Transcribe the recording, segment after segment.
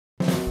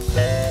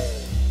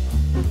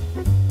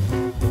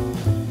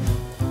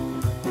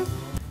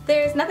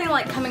There's nothing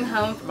like coming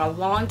home from a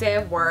long day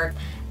of work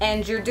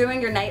and you're doing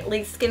your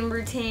nightly skin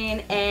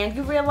routine and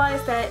you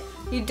realize that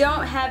you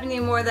don't have any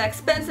more of that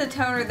expensive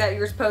toner that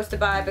you're supposed to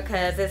buy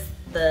because it's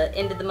the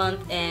end of the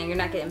month and you're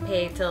not getting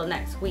paid till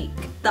next week.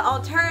 The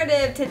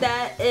alternative to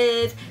that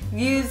is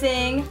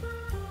using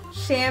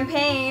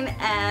champagne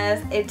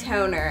as a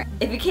toner.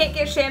 If you can't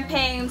get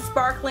champagne,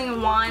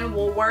 sparkling wine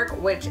will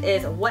work, which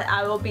is what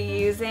I will be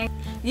using.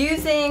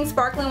 Using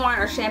sparkling wine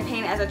or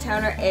champagne as a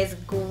toner is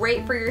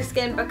great for your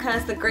skin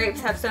because the grapes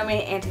have so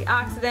many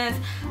antioxidants.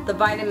 The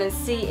vitamin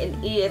C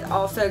and E is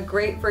also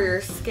great for your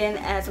skin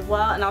as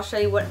well, and I'll show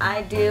you what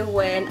I do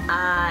when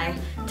I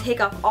take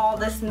off all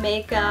this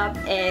makeup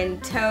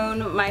and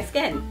tone my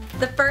skin.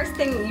 The first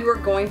thing you are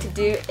going to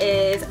do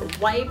is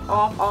wipe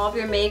off all of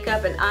your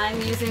makeup, and I'm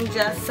using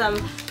just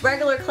some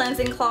regular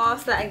cleansing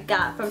cloths that I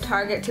got from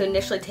Target to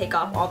initially take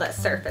off all that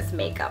surface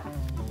makeup.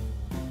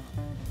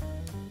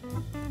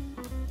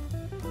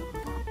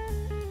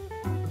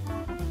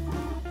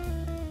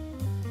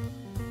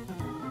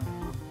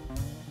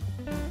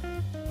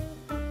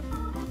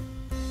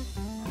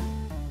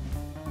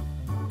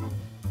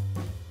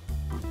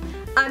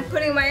 I'm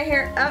putting my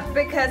hair up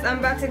because I'm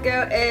about to go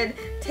and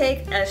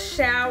take a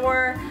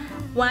shower.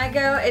 When I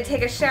go and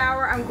take a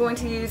shower, I'm going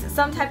to use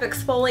some type of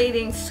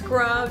exfoliating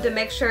scrub to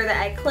make sure that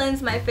I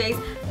cleanse my face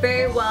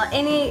very well.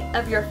 Any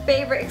of your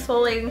favorite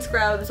exfoliating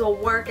scrubs will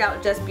work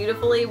out just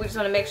beautifully. We just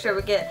want to make sure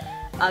we get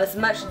as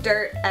much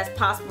dirt as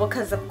possible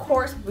because of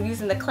course we're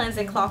using the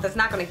cleansing cloth. It's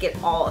not going to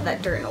get all of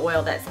that dirt and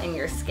oil that's in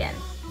your skin.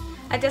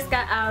 I just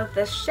got out of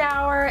the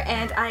shower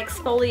and I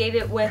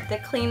exfoliated with the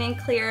Clean and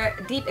Clear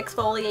Deep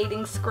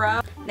Exfoliating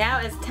Scrub. Now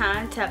it's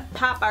time to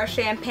pop our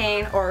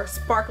champagne, or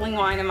sparkling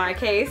wine in my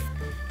case.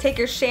 Take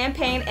your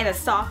champagne in a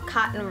soft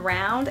cotton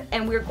round,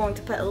 and we're going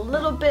to put a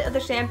little bit of the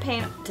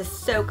champagne to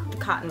soak the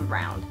cotton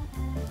round.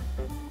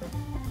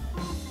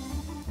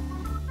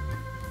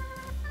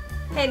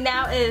 Okay,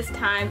 now it is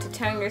time to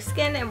tone your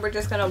skin, and we're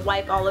just going to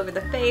wipe all over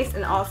the face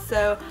and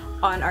also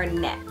on our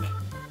neck.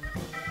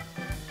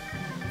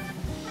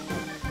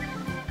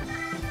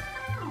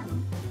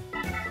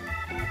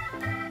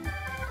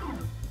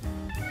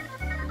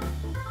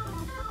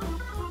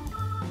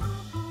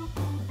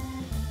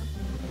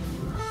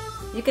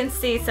 You can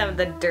see some of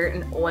the dirt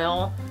and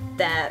oil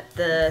that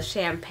the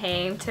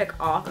champagne took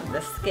off of the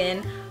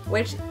skin,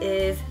 which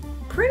is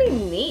pretty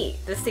neat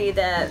to see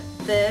that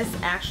this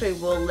actually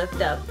will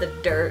lift up the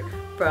dirt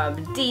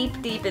from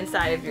deep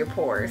inside of your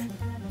pores.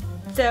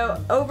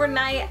 So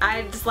overnight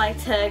I just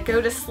like to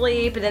go to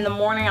sleep, and in the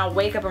morning I'll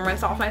wake up and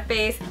rinse off my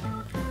face.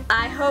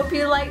 I hope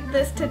you liked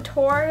this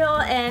tutorial,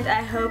 and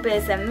I hope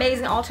it's an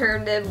amazing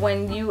alternative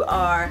when you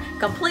are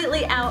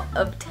completely out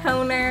of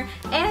toner,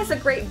 and it's a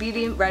great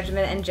beauty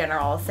regimen in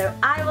general. So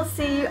I will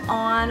see you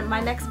on my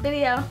next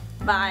video.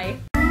 Bye.